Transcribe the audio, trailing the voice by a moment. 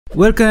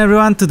Welcome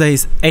everyone, today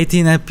is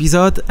 18th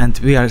episode and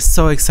we are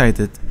so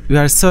excited. We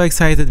are so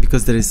excited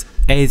because there is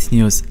 8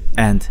 news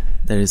and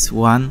there is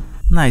one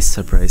nice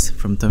surprise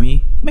from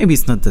Tommy. Maybe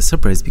it's not a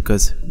surprise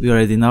because we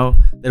already know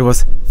there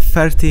was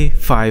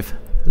 35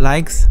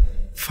 likes,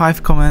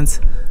 5 comments,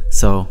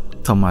 so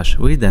Tomasz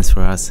will dance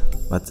for us,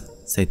 but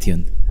stay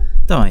tuned.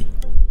 Tommy,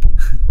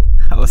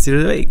 how was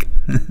your week?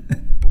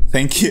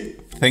 Thank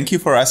you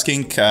for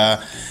asking.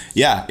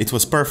 Yeah, it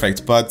was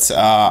perfect, but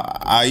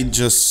I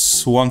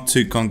just want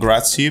to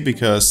congratulate you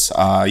because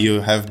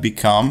you have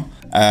become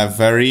a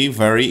very,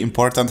 very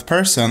important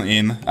person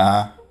in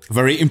a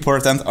very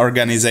important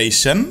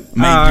organization.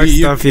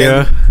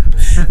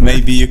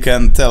 Maybe you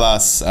can tell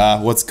us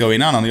what's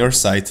going on your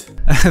side.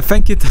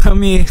 Thank you,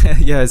 Tommy.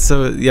 Yeah,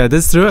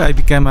 that's true. I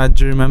became a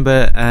jury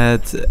member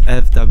at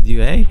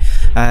FWA,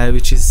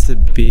 which is a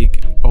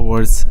big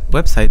awards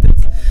website that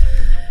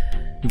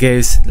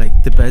gives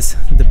like the best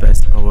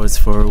awards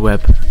for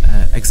web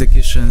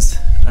executions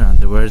around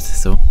the world.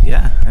 So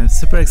yeah, I'm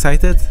super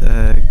excited.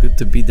 Good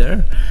to be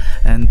there,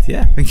 and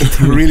yeah, thank you.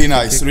 Really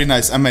nice,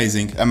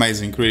 amazing,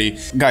 really.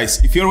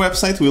 Guys, if your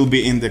website will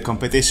be in the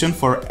competition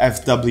for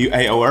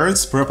FWA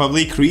awards,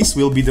 probably Chris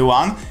will be the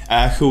one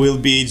who will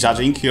be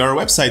judging your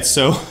website.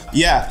 So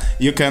yeah,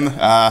 you can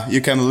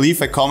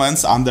leave a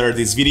comments under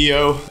this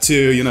video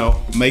to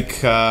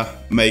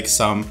make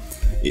some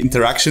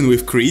interaction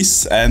with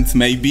Chris, and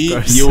maybe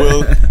you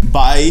will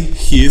buy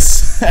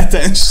his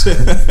attention.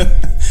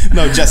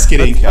 No, just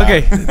kidding.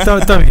 Okay,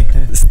 Tommy,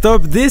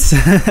 stop this.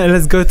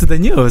 Let's go to the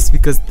news,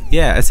 because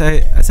yeah, as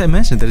I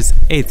mentioned, there is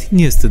 8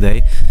 news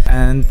today.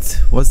 And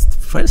what's the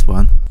first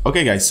one?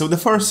 Okay, guys. So the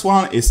first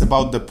one is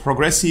about the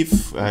progressive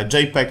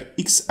JPEG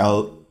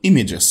XL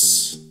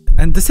images.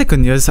 And the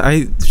second news,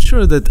 I'm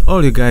sure that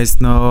all you guys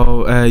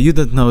know, you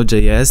don't know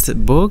JS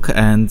book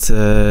and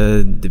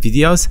the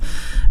videos.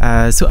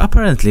 So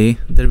apparently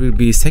there will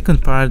be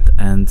second part,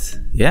 and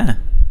yeah,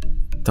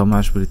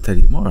 Tomasz will tell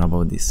you more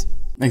about this.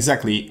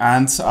 Exactly.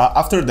 And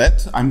after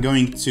that, I'm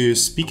going to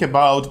speak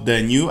about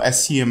the new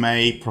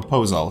ECMA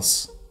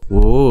proposals.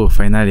 Oh,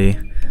 finally.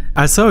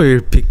 Also,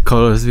 we'll pick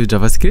colors with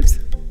JavaScript.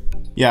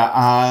 Yeah,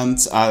 and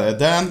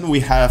then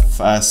we have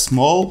a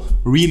small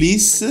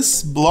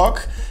releases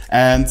block,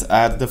 and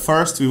at the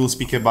first we will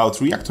speak about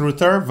React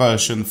Router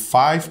version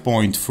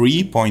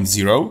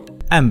 5.3.0,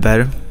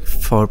 Ember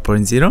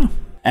 4.0,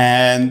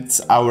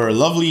 and our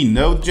lovely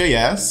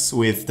node.js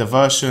with the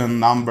version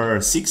number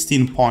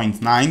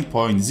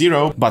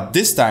 16.9.0. But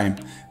this time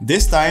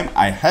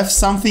I have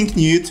something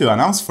new to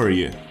announce for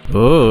you.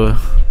 Oh,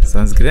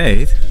 sounds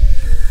great.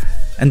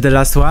 And the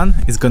last one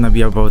is gonna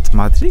be about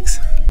Matrix.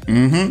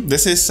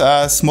 This is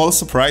a small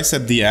surprise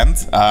at the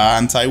end,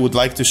 and I would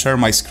like to share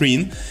my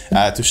screen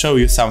to show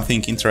you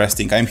something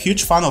interesting. I'm a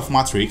huge fan of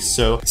Matrix,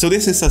 so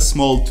this is a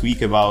small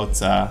tweak about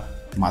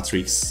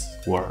Matrix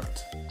world.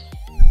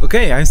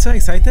 Okay, I'm so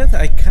excited.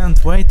 I can't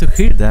wait to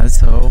hear that.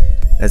 So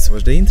let's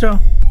watch the intro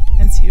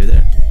and see you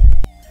there.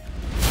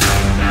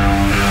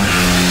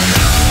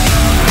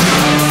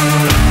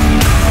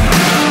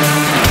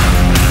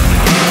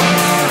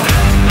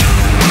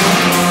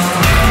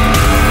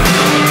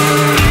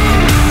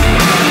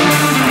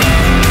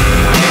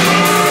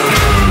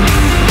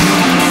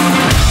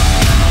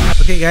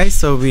 Okay guys,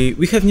 so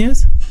we have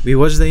news, we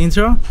watched the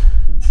intro,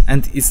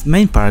 and it's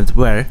main part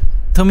where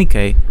Tommy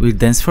K will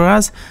dance for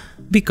us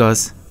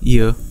because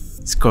you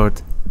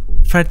scored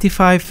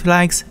 35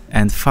 likes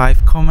and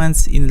 5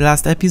 comments in the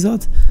last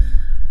episode.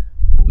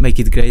 Make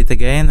it great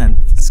again and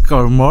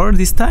score more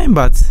this time,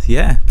 but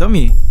yeah,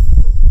 Tommy,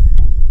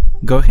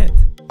 go ahead.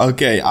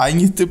 Okay, I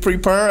need to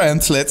prepare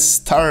and let's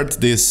start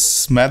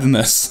this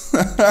madness.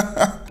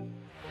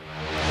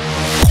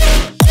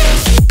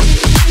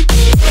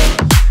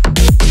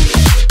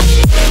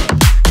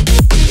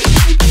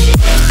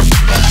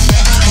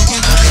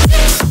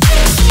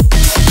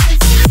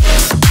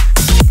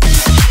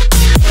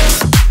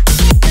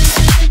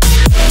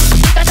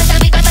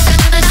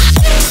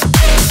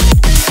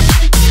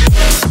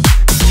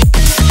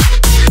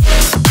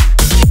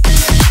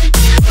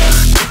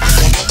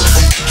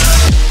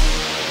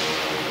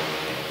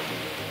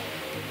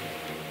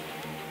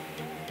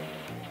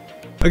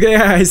 Okay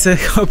guys, I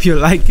hope you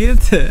like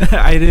it.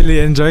 I really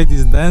enjoyed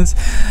this dance.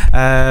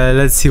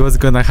 Let's see what's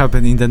gonna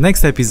happen in the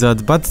next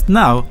episode, but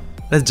now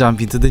let's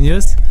jump into the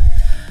news.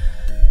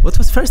 What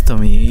was first,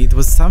 Tommy? It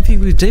was something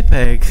with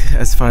JPEG,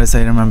 as far as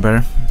I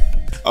remember.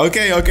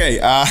 Okay,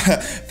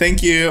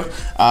 thank you.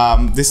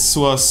 This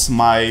was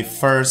my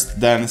first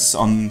dance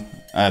on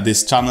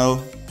this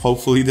channel,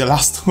 hopefully the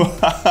last one.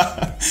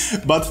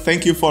 But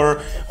thank you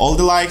for all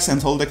the likes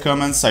and all the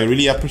comments. I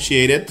really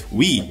appreciate it.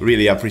 We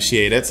really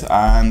appreciate it.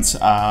 And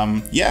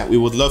yeah, we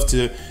would love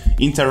to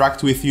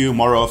interact with you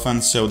more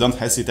often, so don't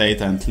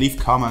hesitate and leave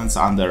comments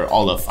under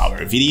all of our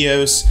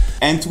videos.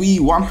 And we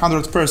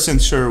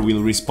 100% sure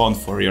will respond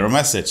for your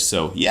message.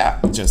 So yeah,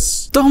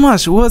 just...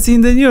 Tomasz, what's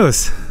in the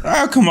news?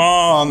 Oh, come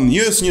on,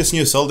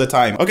 news all the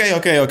time.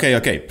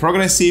 Okay.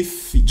 Progressive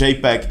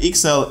JPEG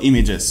XL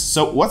images.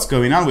 So what's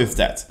going on with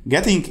that?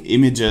 Getting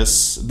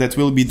images that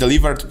will be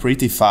delivered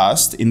pretty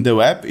fast in the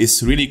web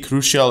is really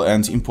crucial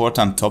and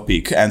important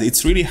topic. And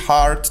it's really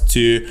hard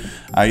to,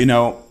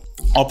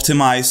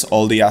 optimize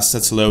all the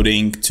assets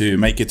loading to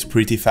make it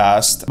pretty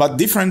fast. But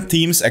different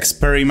teams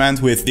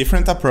experiment with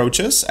different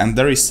approaches, and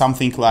there is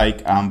something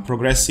like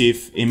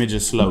progressive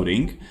images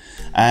loading.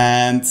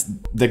 And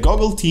the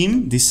Google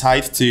team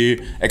decided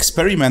to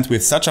experiment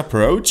with such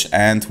approach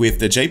and with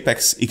the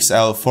JPEG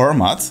XL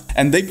format,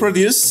 and they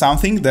produced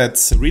something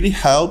that really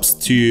helps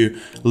to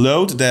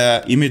load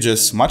the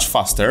images much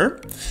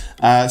faster.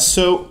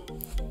 So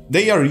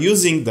they are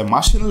using the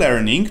machine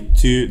learning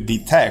to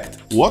detect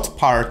what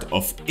part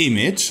of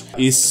image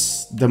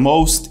is the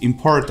most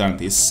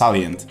important, is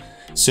salient.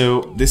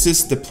 So this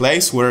is the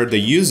place where the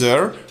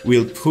user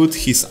will put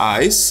his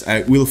eyes,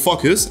 will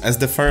focus as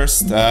the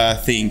first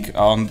thing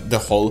on the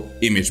whole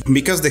image.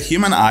 Because the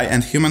human eye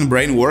and human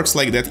brain works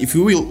like that. If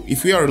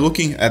we are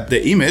looking at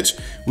the image,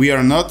 we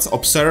are not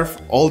observe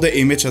all the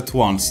image at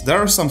once. There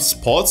are some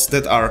spots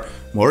that are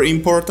more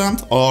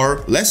important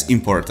or less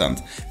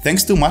important.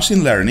 Thanks to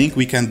machine learning,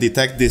 we can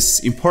detect these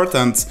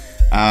important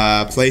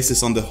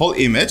places on the whole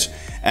image,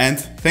 and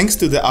thanks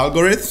to the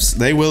algorithms,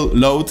 they will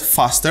load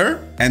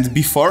faster and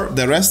before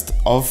the rest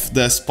of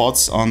the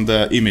spots on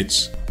the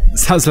image.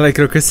 Sounds like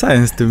rocket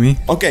science to me.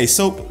 Okay,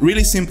 so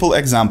really simple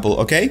example,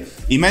 okay?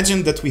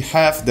 Imagine that we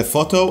have the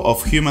photo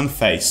of human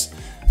face.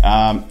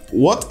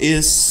 What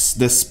is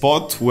the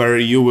spot where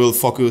you will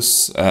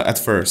focus at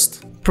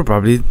first?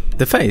 Probably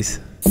the face.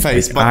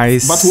 Face, like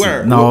eyes, but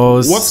where?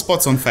 Nose. What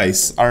spots on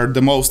face are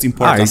the most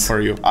important eyes.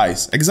 for you?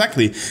 Eyes,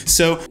 exactly.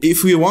 So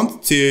if we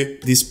want to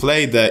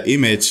display the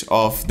image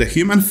of the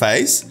human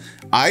face,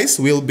 eyes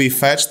will be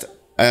fetched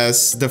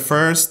as the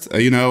first,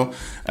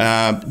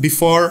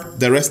 before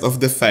the rest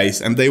of the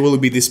face, and they will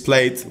be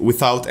displayed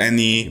without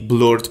any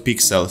blurred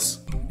pixels.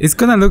 It's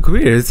gonna look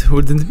weird,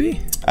 wouldn't it be?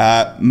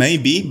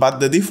 Maybe, but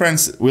the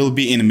difference will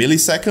be in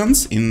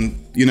milliseconds, in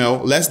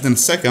less than a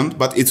second,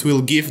 but it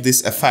will give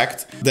this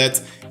effect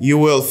that you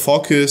will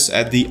focus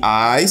at the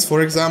eyes,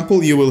 for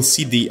example, you will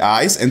see the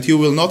eyes, and you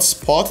will not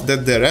spot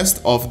that the rest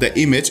of the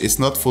image is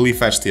not fully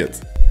fetched yet.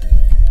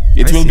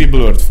 It will be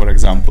blurred, for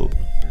example.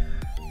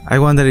 I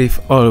wonder if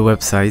all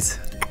websites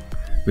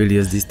will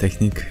use this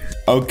technique.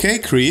 Okay,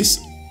 Chris.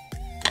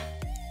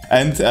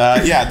 And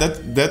yeah,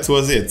 that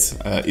was it.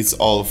 It's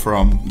all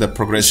from the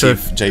progressive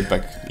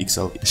JPEG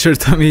XL. Sure,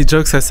 Tommy,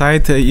 jokes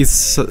aside, it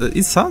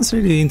sounds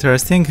really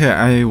interesting.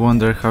 I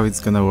wonder how it's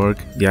gonna work.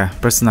 Yeah,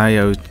 personally,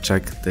 I will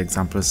check the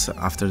examples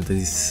after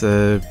this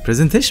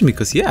presentation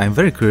because, yeah, I'm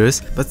very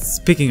curious. But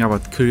speaking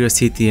about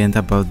curiosity and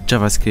about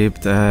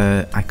JavaScript,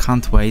 I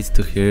can't wait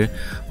to hear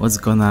what's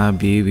gonna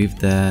be with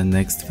the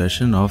next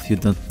version of You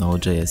Don't Know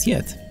JS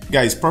Yet.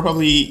 Guys,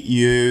 probably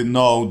you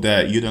know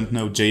the You Don't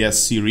Know JS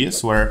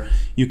series, where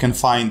you can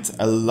find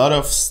a lot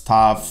of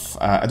stuff,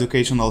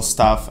 educational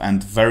stuff,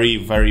 and very,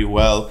 very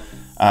well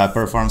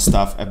performed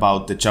stuff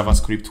about the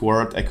JavaScript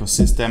world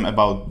ecosystem,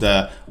 about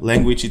the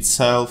language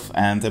itself,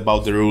 and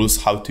about the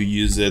rules, how to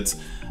use it.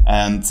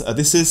 And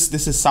this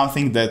is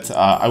something that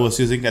I was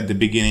using at the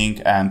beginning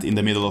and in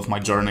the middle of my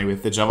journey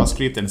with the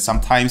JavaScript, and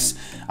sometimes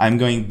I'm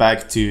going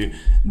back to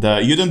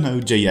the You Don't Know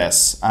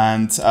JS.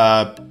 And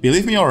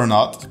believe me or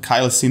not,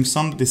 Kyle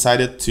Simpson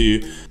decided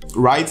to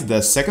write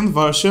the second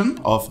version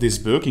of this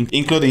book,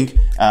 including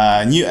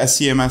new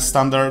ECMAS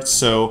standards.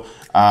 So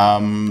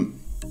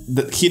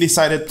he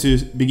decided to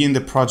begin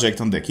the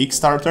project on the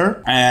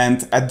Kickstarter.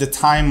 And at the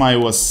time I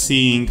was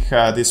seeing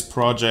this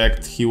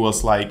project, he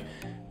was like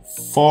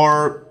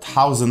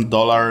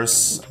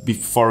 $4,000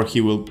 before he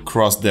will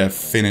cross the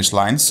finish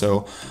line.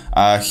 So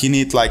he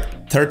need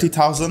like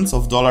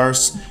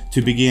 $30,000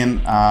 to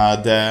begin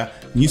the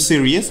new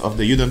series of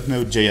the You Don't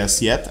Know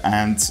JS Yet.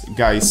 And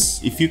guys,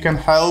 if you can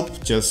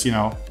help, just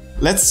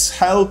let's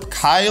help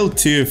Kyle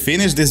to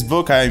finish this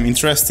book. I'm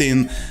interested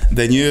in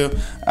the new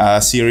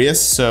series,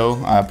 so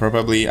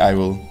probably I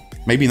will,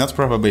 maybe not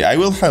probably, I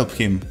will help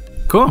him.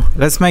 Cool,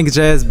 let's make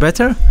JS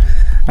better.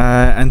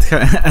 And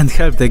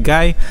help the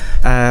guy,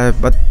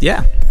 but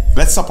yeah,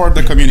 let's support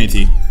the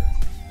community.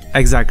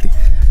 Exactly.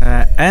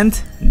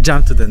 And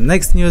jump to the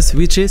next news,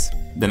 which is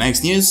the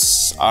next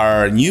news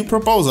are new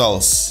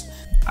proposals.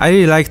 I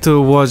really like to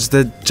watch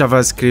the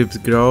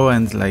JavaScript grow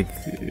and like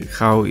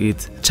how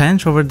it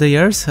changed over the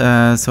years,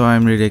 so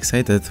I'm really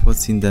excited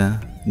what's in the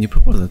new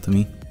proposal to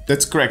me.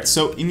 That's correct.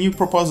 So in new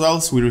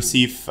proposals we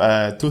receive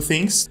two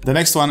things. The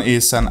next one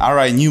is an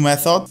array new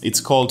method. It's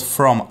called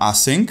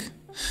fromAsync.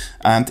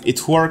 And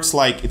it works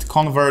like it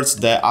converts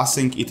the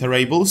async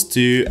iterables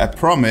to a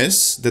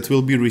promise that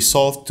will be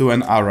resolved to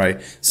an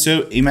array.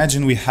 So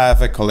imagine we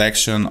have a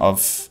collection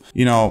of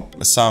you know,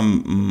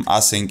 some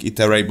async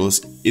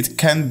iterables. It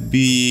can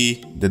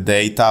be the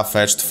data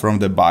fetched from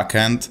the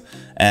backend,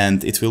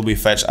 and it will be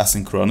fetched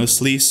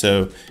asynchronously.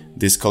 So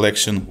this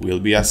collection will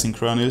be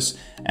asynchronous.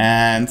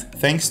 And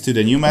thanks to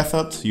the new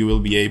method, you will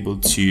be able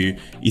to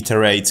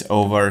iterate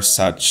over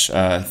such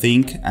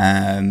thing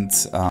and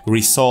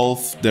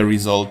resolve the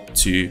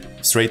result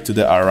straitt to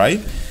the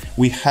array.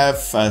 We have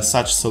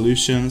such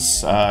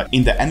solutions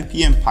in the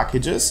NPM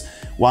packages.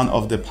 One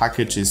of the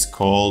packages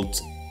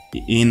called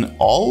in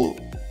all,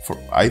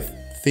 I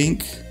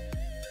think.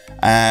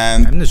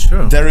 And I'm not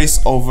sure. There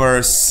is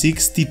over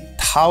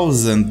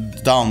 60,000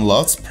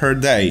 downloads per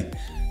day.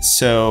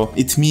 So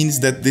it means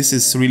that this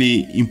is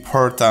really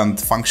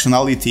important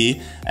functionality,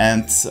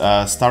 and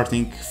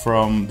starting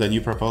from the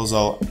new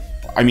proposal,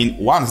 I mean,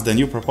 once the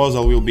new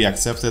proposal will be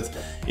accepted,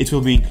 it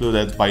will be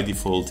included by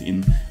default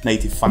in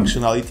native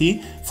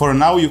functionality. For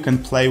now, you can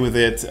play with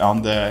it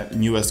on the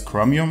newest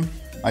Chromium,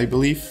 I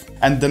believe.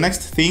 And the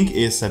next thing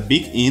is a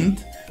big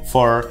int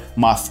for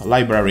math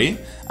library.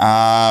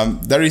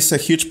 There is a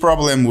huge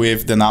problem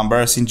with the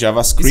numbers in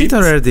JavaScript. Is it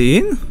already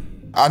in?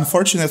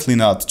 Unfortunately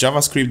not.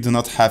 JavaScript do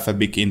not have a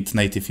big int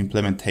native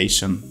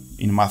implementation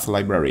in math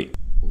library.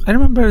 I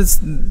remember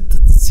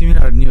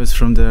similar news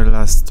from the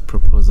last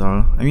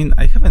proposal. I mean,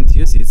 I haven't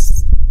used it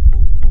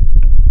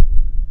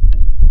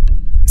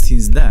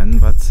since then,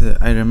 but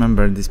I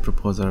remember this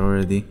proposal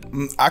already.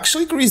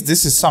 Actually, Chris,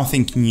 this is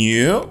something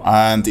new,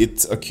 and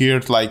it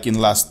occurred like in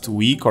last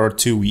week or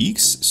 2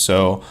 weeks.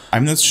 So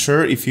I'm not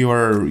sure if you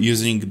are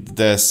using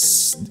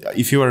this,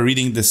 if you are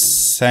reading the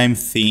same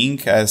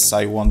thing as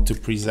I want to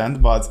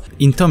present, but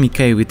in Tommy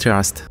K we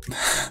trust.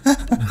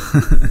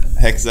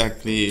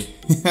 Exactly.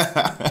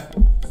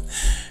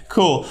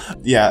 Cool.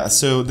 Yeah,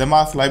 so the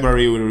math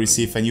library will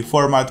receive a new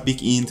format,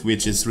 big int,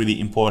 which is really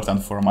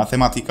important for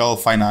mathematical,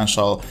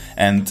 financial,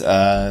 and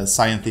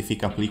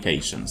scientific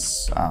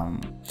applications.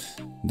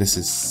 This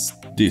is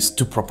these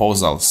two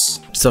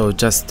proposals. So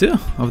just two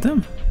of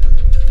them?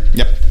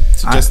 Yep,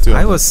 so just two.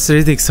 I was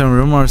reading some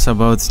rumors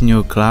about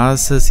new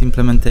classes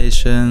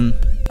implementation.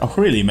 Oh,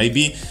 really?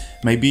 Maybe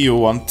you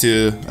want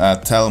to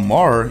tell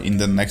more in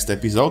the next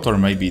episode, or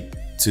maybe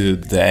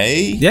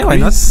today? Yeah, why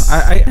not?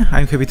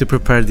 I'm happy to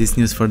prepare this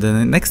news for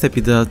the next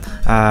episode,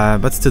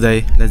 but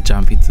today let's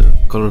jump into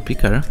Color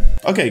Picker.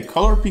 Okay,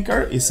 Color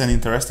Picker is an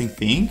interesting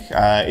thing.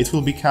 It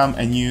will become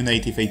a new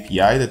native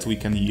API that we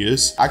can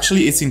use.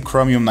 Actually, it's in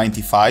Chromium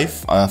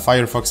 95.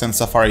 Firefox and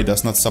Safari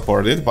does not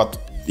support it, but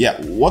yeah,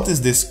 what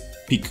is this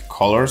pick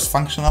colors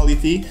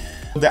functionality?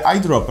 The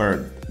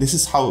eyedropper, this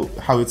is how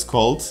it's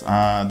called,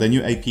 the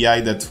new API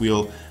that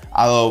will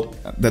allow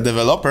the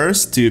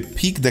developers to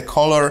pick the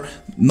color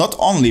not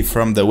only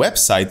from the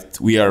website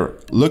we are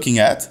looking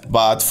at,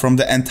 but from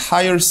the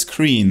entire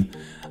screen.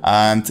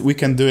 And we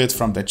can do it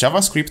from the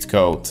JavaScript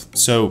code.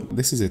 So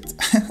this is it.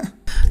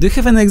 Do you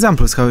have any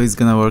examples how it's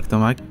gonna work,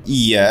 Tomek?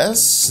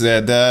 Yes,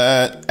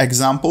 the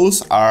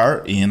examples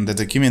are in the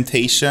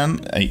documentation,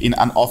 in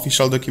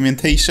unofficial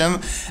documentation.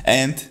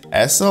 And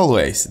as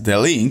always, the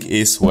link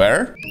is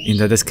where? In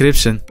the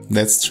description.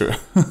 That's true.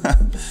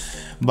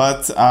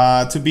 But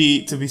to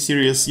be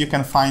serious, you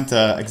can find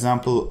an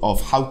example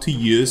of how to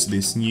use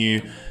this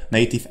new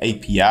native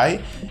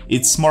API.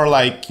 It's more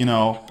like, you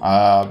know,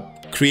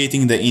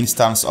 creating the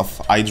instance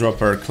of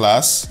eyedropper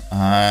class,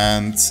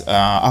 and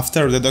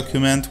after the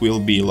document will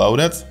be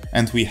loaded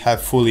and we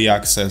have fully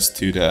access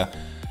to the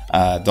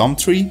DOM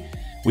tree,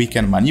 we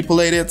can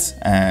manipulate it,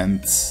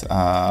 and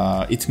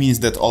it means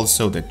that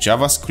also the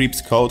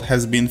JavaScript code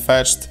has been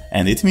fetched,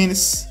 and it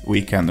means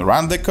we can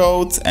run the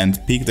code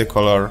and pick the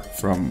color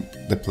from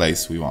the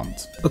place we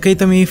want. Okay,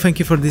 Tommy, thank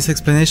you for this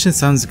explanation.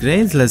 Sounds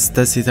great. Let's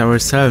test it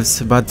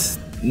ourselves. But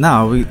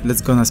now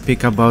let's gonna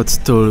speak about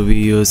tool we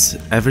use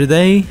every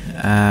day.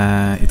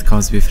 It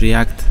comes with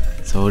React,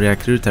 so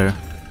React Router.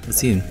 Let's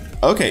see.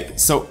 Okay,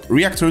 so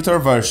React Router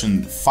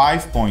version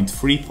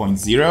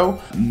 5.3.0,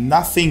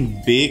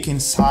 nothing big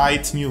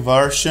inside new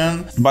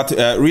version, but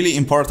really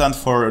important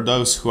for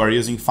those who are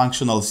using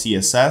functional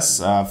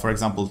CSS, for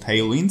example,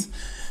 Tailwind.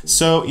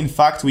 So in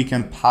fact, we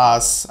can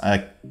pass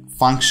a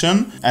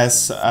function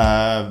as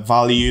a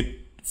value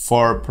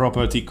for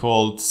property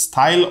called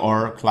style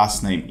or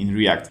class name in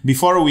React.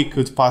 Before we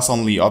could pass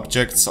only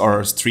objects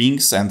or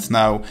strings, and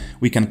now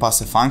we can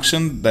pass a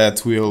function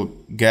that will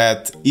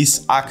get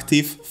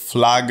isActive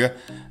flag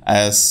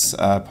as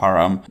a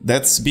param.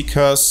 That's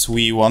because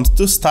we want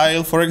to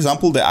style, for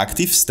example, the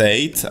active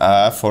state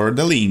for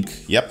the link.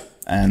 Yep.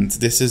 And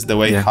this is the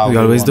way how we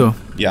always do.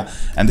 Yeah,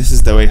 and this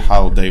is the way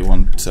how they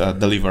want to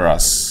deliver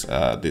us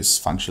this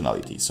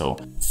functionality. So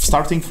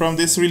starting from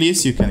this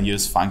release, you can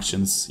use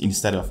functions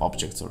instead of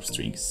objects or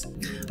strings.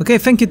 Okay,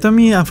 thank you,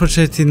 Tommy.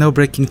 Unfortunately, no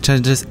breaking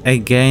changes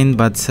again,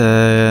 but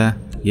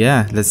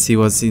yeah, let's see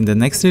what's in the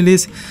next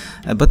release.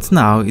 But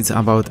now it's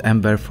about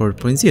Ember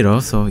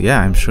 4.0, so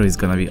yeah, I'm sure it's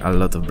gonna be a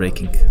lot of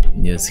breaking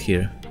news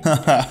here.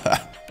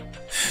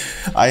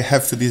 I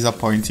have to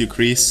disappoint you,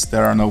 Chris.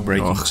 There are no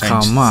breaking changes.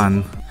 Come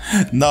on.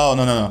 No.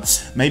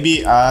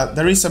 Maybe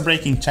there is a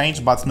breaking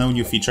change, but no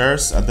new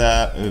features.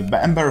 The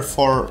Ember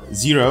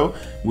 4.0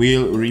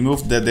 will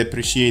remove the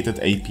depreciated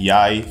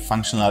API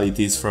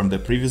functionalities from the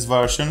previous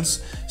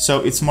versions. So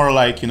it's more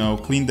like, you know,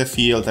 clean the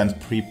field and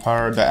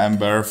prepare the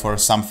Ember for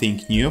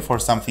something new, for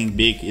something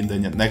big in the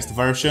next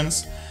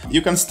versions.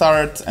 You can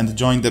start and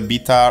join the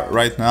beta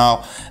right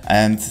now,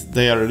 and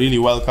they are really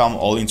welcome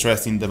all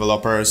interested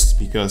developers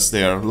because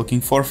they are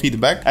looking for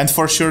feedback, and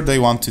for sure they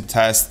want to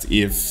test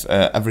if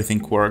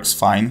everything works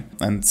fine,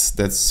 and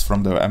that's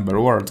from the Ember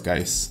world,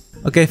 guys.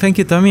 Okay, thank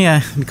you, Tommy.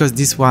 Because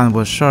this one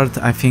was short,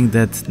 I think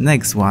that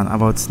next one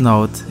about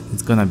Node,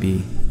 it's gonna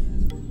be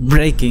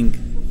breaking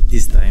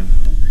this time.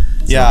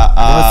 So Yeah.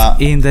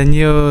 what's in the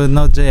new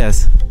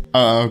Node.js?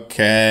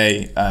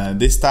 Okay,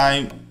 this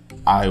time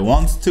I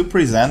want to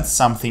present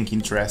something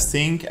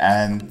interesting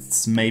and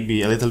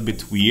maybe a little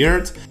bit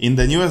weird. In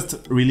the newest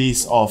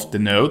release of the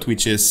Node,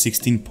 which is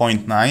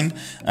 16.9,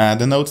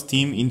 the Node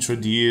team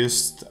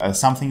introduced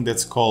something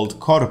that's called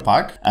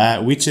Core-Pack,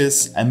 which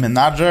is a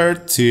manager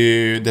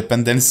to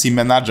dependency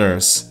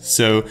managers.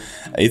 So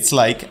it's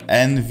like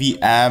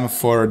NVM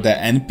for the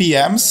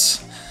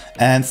NPMs.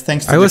 And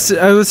thanks to I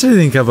was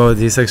reading about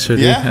this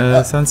actually.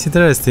 Yeah? Sounds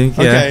interesting.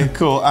 Okay, Yeah.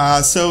 cool.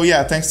 So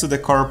yeah, thanks to the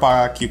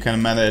Core-Pack, you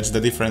can manage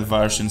the different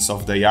versions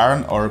of the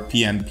Yarn or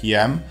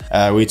PNPM,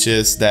 which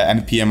is the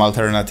NPM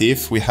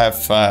alternative. We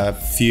have a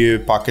few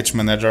package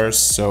managers,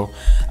 so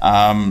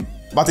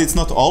but it's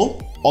not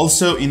all.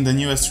 Also, in the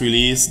newest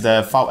release,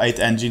 the V8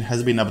 engine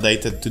has been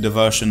updated to the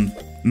version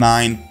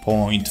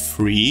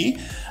 9.3.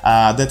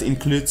 That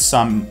includes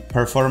some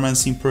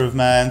performance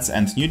improvements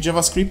and new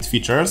JavaScript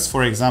features.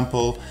 For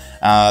example,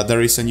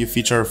 there is a new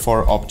feature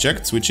for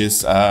objects, which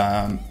is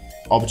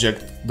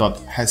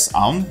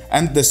object.hasOwn.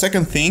 And the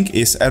second thing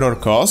is error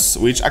cause,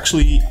 which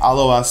actually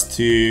allow us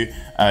to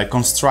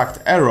construct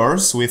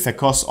errors with a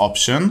cause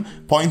option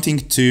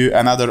pointing to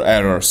another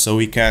error. So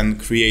we can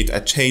create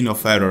a chain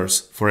of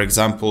errors. For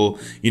example,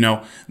 you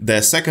know,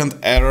 the second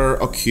error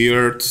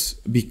occurred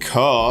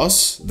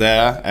because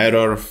the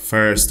error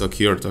first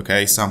occurred,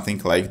 okay?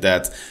 Something like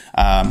that.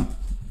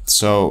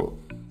 So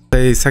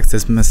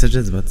Success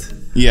messages, but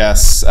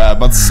yes,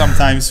 but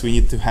sometimes we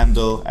need to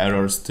handle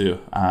errors too,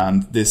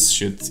 and this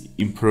should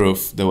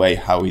improve the way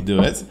how we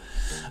do it.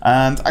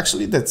 And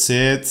actually that's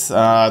it.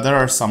 There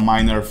are some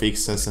minor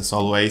fixes as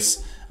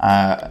always.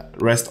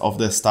 Rest of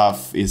the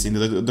stuff is in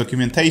the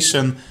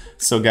documentation,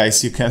 so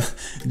guys, you can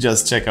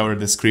just check our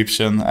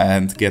description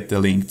and get the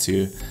link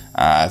to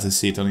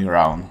see it on your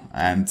own.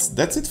 And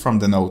that's it from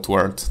the Node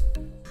world.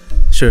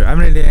 sure, I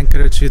really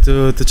encourage you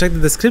to check the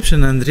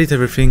description and read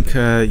everything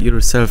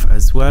yourself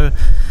as well.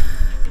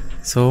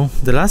 So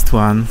the last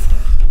one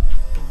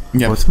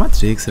was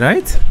Matrix,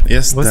 right?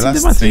 Yes, what's the last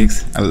in the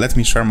Matrix? thing. Let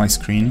me share my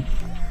screen.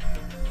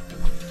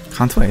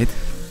 Can't wait.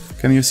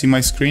 Can you see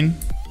my screen?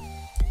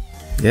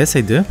 Yes,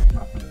 I do.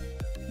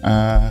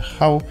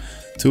 How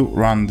to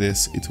run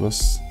this? It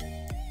was...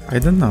 I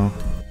don't know.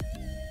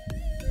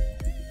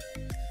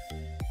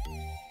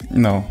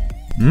 No.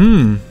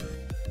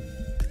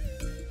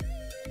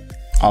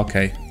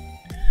 Okay.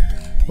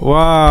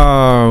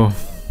 Wow.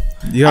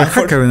 You're a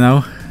hacker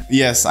now.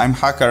 Yes, I'm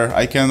hacker.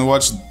 I can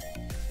watch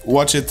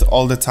it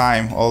all the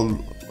time,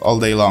 all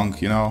day long,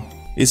 you know.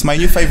 It's my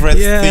new favorite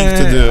thing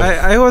to do.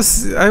 I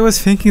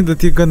was thinking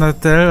that you're gonna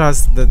tell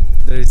us that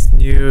there is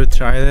new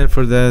trailer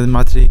for the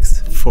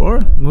Matrix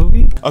 4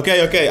 movie.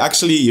 Okay,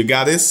 actually you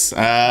got this.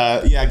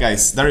 Yeah,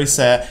 guys, there is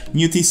a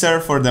new teaser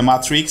for the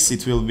Matrix.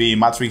 It will be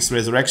Matrix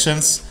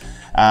Resurrections.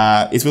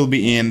 It will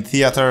be in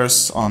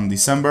theaters on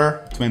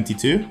December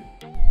 22,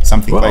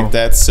 something like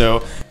that.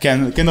 So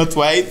cannot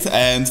wait.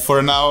 And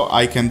for now,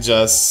 I can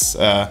just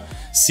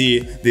see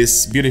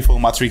this beautiful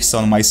Matrix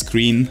on my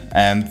screen.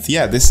 And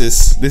yeah, this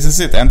is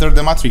it. Enter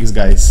the Matrix,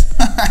 guys.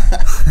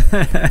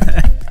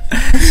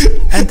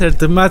 Enter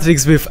the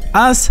Matrix with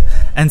us,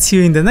 and see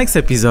you in the next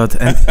episode.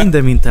 And in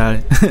the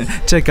meantime,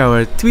 check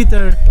our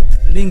Twitter,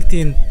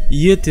 LinkedIn,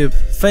 YouTube,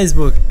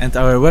 Facebook, and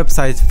our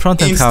website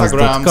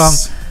frontendhouse.com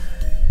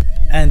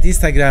and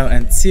Instagram,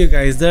 and see you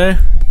guys there.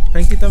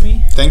 Thank you,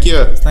 Tommy. Thank you.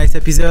 It's a nice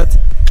episode.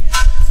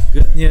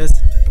 Good news.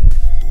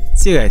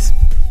 See you guys.